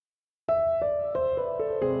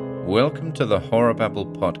Welcome to the Horror Babble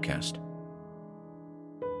podcast.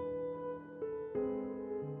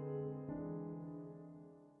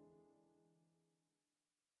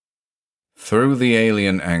 Through the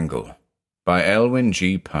Alien Angle by Elwin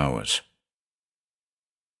G. Powers.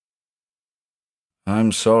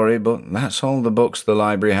 I'm sorry, but that's all the books the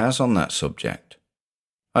library has on that subject.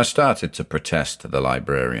 I started to protest to the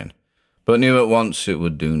librarian, but knew at once it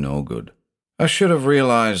would do no good. I should have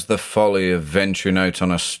realised the folly of venturing out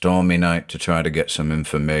on a stormy night to try to get some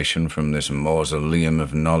information from this mausoleum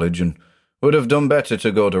of knowledge, and would have done better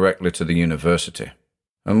to go directly to the university.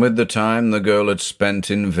 And with the time the girl had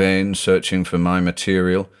spent in vain searching for my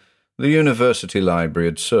material, the university library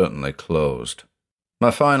had certainly closed.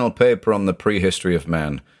 My final paper on the prehistory of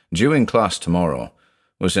man, due in class tomorrow,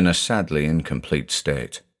 was in a sadly incomplete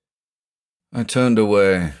state. I turned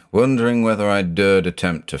away, wondering whether I dared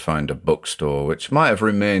attempt to find a bookstore which might have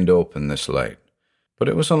remained open this late, but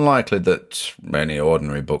it was unlikely that any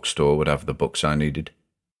ordinary bookstore would have the books I needed.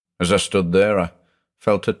 As I stood there, I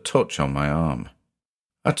felt a touch on my arm.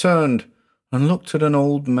 I turned and looked at an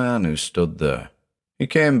old man who stood there. He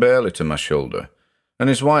came barely to my shoulder, and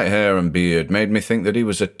his white hair and beard made me think that he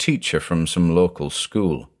was a teacher from some local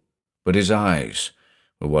school. But his eyes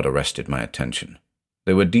were what arrested my attention.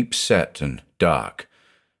 They were deep-set and dark,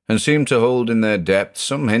 and seemed to hold in their depths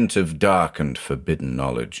some hint of dark and forbidden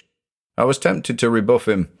knowledge. I was tempted to rebuff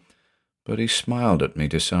him, but he smiled at me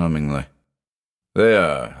disarmingly. "They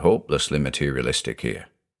are hopelessly materialistic here,"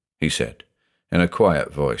 he said, in a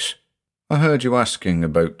quiet voice. "I heard you asking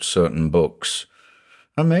about certain books.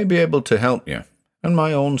 I may be able to help you, and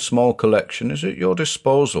my own small collection is at your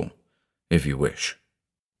disposal, if you wish."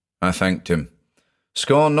 I thanked him.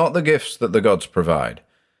 Scorn not the gifts that the gods provide,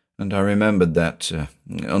 and I remembered that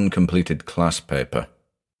uncompleted class paper.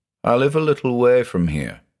 "I live a little way from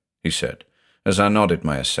here," he said, as I nodded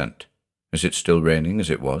my assent. "Is it still raining as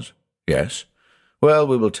it was?" "Yes." "Well,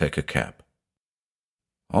 we will take a cab."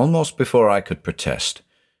 Almost before I could protest,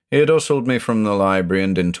 he had hustled me from the library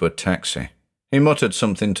and into a taxi. He muttered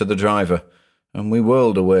something to the driver, and we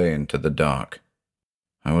whirled away into the dark.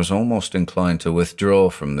 I was almost inclined to withdraw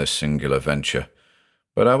from this singular venture,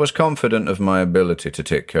 but I was confident of my ability to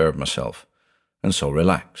take care of myself, and so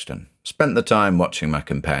relaxed and spent the time watching my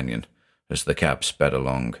companion as the cab sped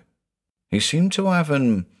along. He seemed to have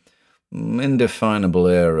an indefinable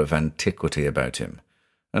air of antiquity about him,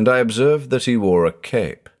 and I observed that he wore a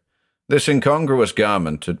cape. This incongruous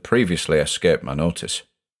garment had previously escaped my notice.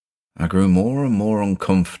 I grew more and more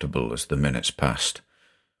uncomfortable as the minutes passed,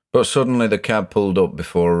 but suddenly the cab pulled up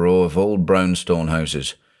before a row of old brownstone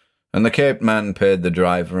houses, and the caped man paid the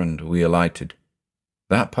driver and we alighted.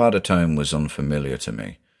 That part of town was unfamiliar to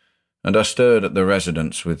me, and I stared at the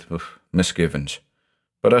residents with misgivings.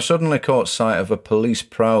 But I suddenly caught sight of a police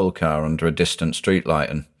prowl car under a distant streetlight,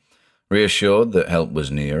 and, reassured that help was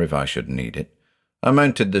near if I should need it, I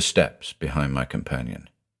mounted the steps behind my companion.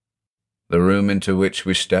 The room into which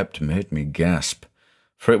we stepped made me gasp,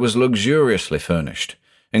 for it was luxuriously furnished,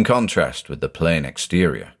 in contrast with the plain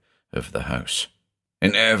exterior of the house.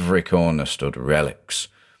 In every corner stood relics,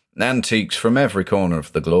 antiques from every corner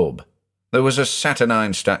of the globe. There was a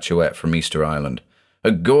saturnine statuette from Easter Island, a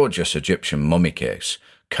gorgeous Egyptian mummy case,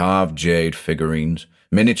 carved jade figurines,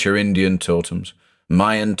 miniature Indian totems,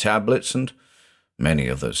 Mayan tablets, and many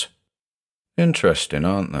others. "Interesting,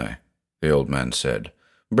 aren't they?" the old man said,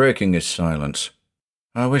 breaking his silence.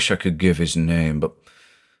 I wish I could give his name, but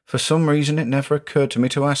for some reason it never occurred to me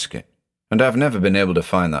to ask it, and I've never been able to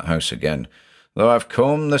find that house again, though I've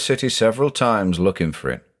combed the city several times looking for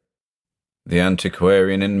it. The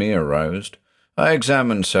antiquarian in me aroused, I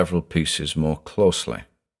examined several pieces more closely.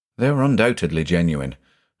 They were undoubtedly genuine,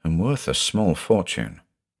 and worth a small fortune.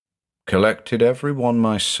 "Collected every one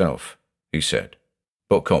myself," he said.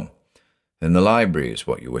 "But come, then the library is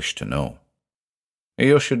what you wish to know."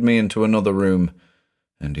 He ushered me into another room,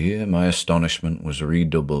 and here my astonishment was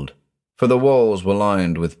redoubled, for the walls were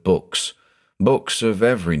lined with books of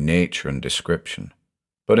every nature and description.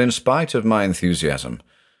 But in spite of my enthusiasm,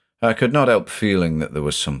 I could not help feeling that there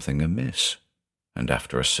was something amiss, and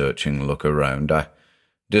after a searching look around, I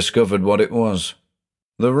discovered what it was.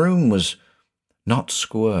 The room was not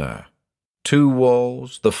square. Two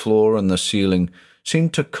walls, the floor and the ceiling,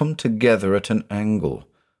 seemed to come together at an angle,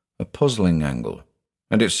 a puzzling angle,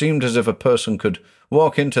 and it seemed as if a person could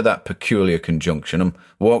walk into that peculiar conjunction and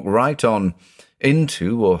walk right on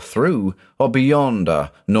into or through or beyond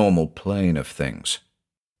our normal plane of things.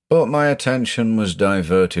 But my attention was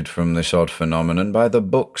diverted from this odd phenomenon by the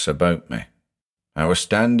books about me. I was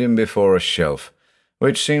standing before a shelf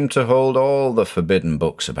which seemed to hold all the forbidden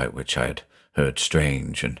books about which I had heard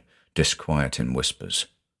strange and disquieting whispers.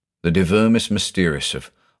 The De Vermis Mysterious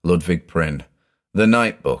of Ludwig Prynne, the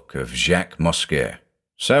Night Book of Jacques Mosquet,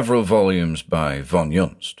 several volumes by von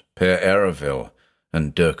Junst, Per Ereville,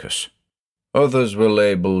 and Dirkus. Others were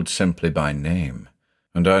labelled simply by name,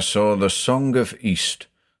 and I saw the Song of East,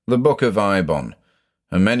 the Book of Ibon,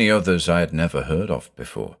 and many others I had never heard of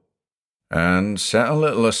before. And set a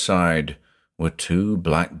little aside were 2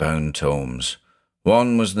 black-bound tomes.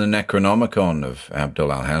 One was the Necronomicon of Abdul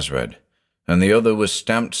Alhazred, and the other was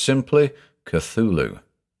stamped simply Cthulhu,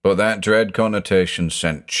 but that dread connotation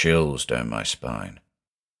sent chills down my spine.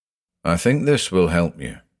 "I think this will help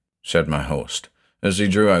you," said my host, as he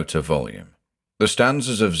drew out a volume. "The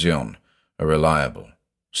stanzas of Zion are reliable.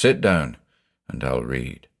 Sit down, and I'll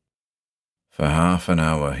read." For half an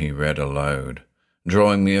hour he read aloud,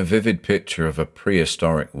 drawing me a vivid picture of a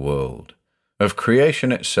prehistoric world, of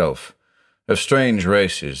creation itself, of strange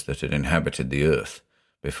races that had inhabited the earth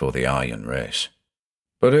before the Aryan race.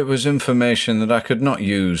 But it was information that I could not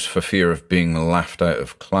use for fear of being laughed out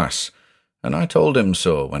of class, and I told him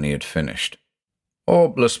so when he had finished.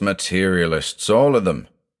 "Hopeless materialists, all of them,"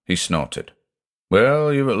 he snorted.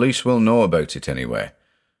 "Well, you at least will know about it anyway.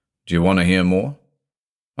 Do you want to hear more?"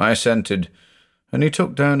 I assented, and he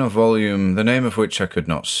took down a volume, the name of which I could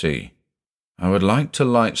not see. "I would like to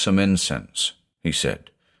light some incense," he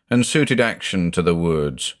said, and suited action to the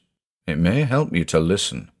words. "It may help you to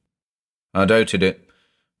listen." I doubted it,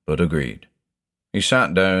 but agreed. He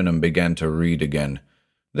sat down and began to read again,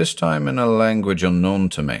 this time in a language unknown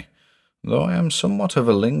to me, though I am somewhat of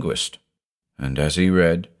a linguist. And as he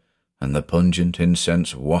read, and the pungent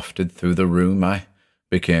incense wafted through the room, I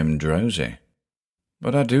became drowsy.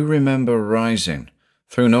 But I do remember rising,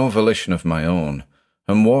 through no volition of my own,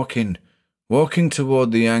 and walking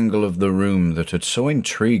toward the angle of the room that had so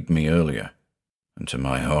intrigued me earlier. And to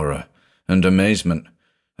my horror and amazement,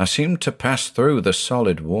 I seemed to pass through the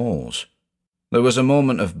solid walls. There was a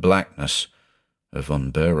moment of blackness, of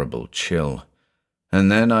unbearable chill,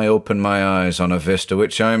 and then I opened my eyes on a vista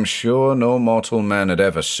which I am sure no mortal man had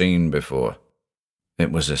ever seen before.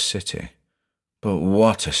 It was a city. But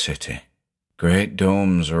what a city! Great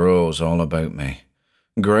domes rose all about me.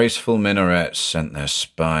 Graceful minarets sent their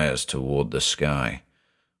spires toward the sky.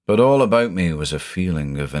 But all about me was a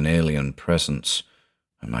feeling of an alien presence,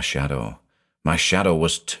 and my shadow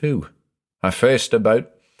was 2. I faced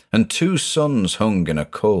about, and 2 suns hung in a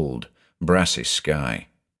cold, brassy sky.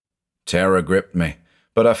 Terror gripped me,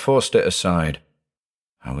 but I forced it aside.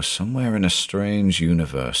 I was somewhere in a strange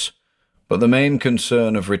universe, but the main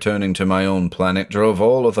concern of returning to my own planet drove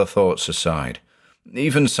all other thoughts aside,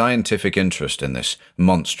 even scientific interest in this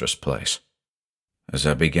monstrous place. As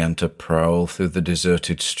I began to prowl through the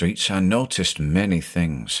deserted streets, I noticed many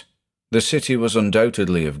things. The city was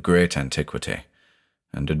undoubtedly of great antiquity,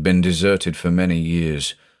 and had been deserted for many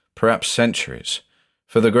years, perhaps centuries,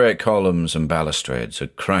 for the great columns and balustrades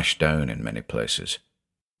had crashed down in many places.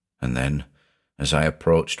 And then, as I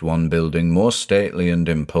approached one building more stately and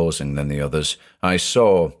imposing than the others, I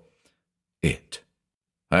saw it.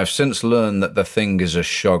 I have since learned that the thing is a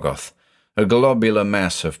shoggoth, a globular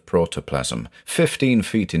mass of protoplasm, 15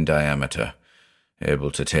 feet in diameter,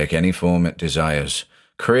 able to take any form it desires,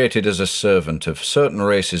 created as a servant of certain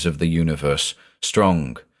races of the universe,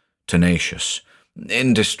 strong, tenacious,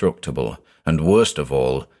 indestructible, and worst of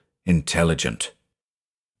all, intelligent.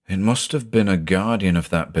 It must have been a guardian of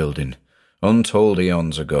that building, untold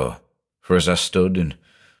eons ago, for as I stood in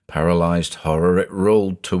paralyzed horror, it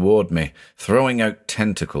rolled toward me, throwing out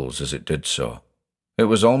tentacles as it did so. It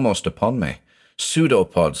was almost upon me,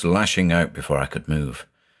 pseudopods lashing out before I could move,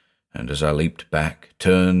 and as I leaped back,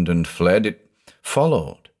 turned and fled, it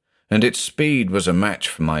followed, and its speed was a match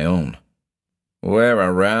for my own. Where I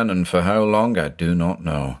ran and for how long I do not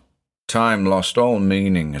know. Time lost all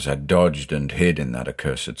meaning as I dodged and hid in that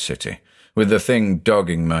accursed city, with the thing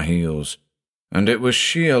dogging my heels, and it was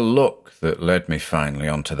sheer luck that led me finally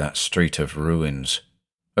onto that street of ruins.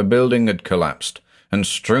 A building had collapsed and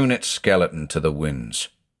strewn its skeleton to the winds,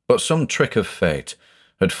 but some trick of fate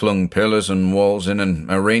had flung pillars and walls in an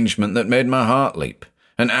arrangement that made my heart leap,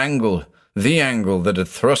 the angle that had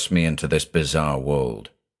thrust me into this bizarre world.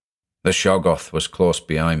 The shoggoth was close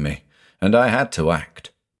behind me, and I had to act.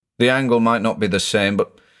 The angle might not be the same,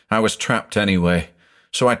 but I was trapped anyway,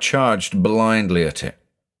 so I charged blindly at it.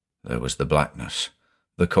 There was the blackness,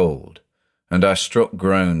 the cold, and I struck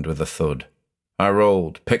ground with a thud. I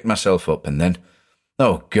rolled, picked myself up, and then,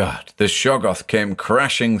 oh God, the shoggoth came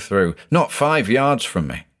crashing through, not 5 yards from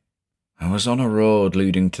me. I was on a road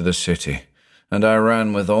leading to the city, and I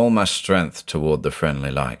ran with all my strength toward the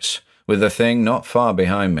friendly lights, with the thing not far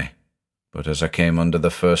behind me. But as I came under the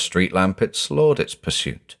first street lamp, it slowed its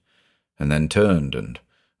pursuit, and then turned and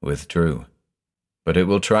withdrew. But it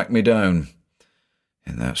will track me down.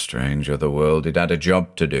 In that strange other world, it had a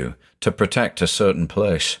job to do, to protect a certain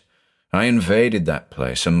place. I invaded that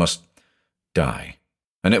place and must die,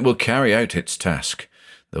 and it will carry out its task,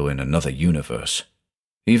 though in another universe.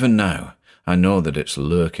 Even now, I know that it's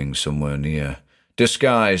lurking somewhere near,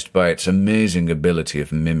 disguised by its amazing ability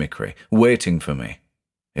of mimicry, waiting for me.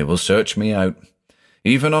 It will search me out,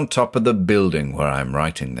 even on top of the building where I'm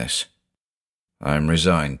writing this. I am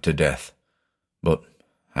resigned to death. But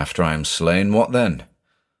after I am slain, what then?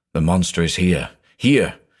 The monster is here.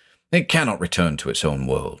 It cannot return to its own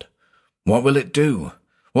world. What will it do?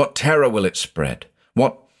 What terror will it spread?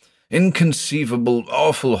 What inconceivable,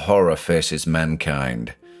 awful horror faces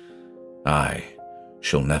mankind? I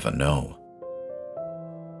shall never know.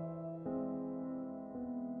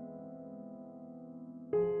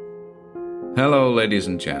 Hello ladies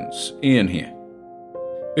and gents, Ian here.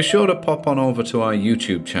 Be sure to pop on over to our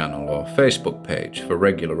YouTube channel or Facebook page for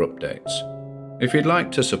regular updates. If you'd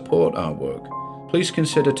like to support our work, please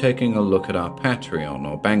consider taking a look at our Patreon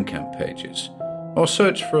or Bandcamp pages, or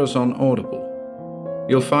search for us on Audible.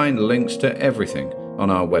 You'll find links to everything on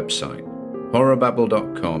our website,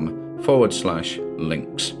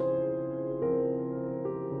 horrorbabble.com/links.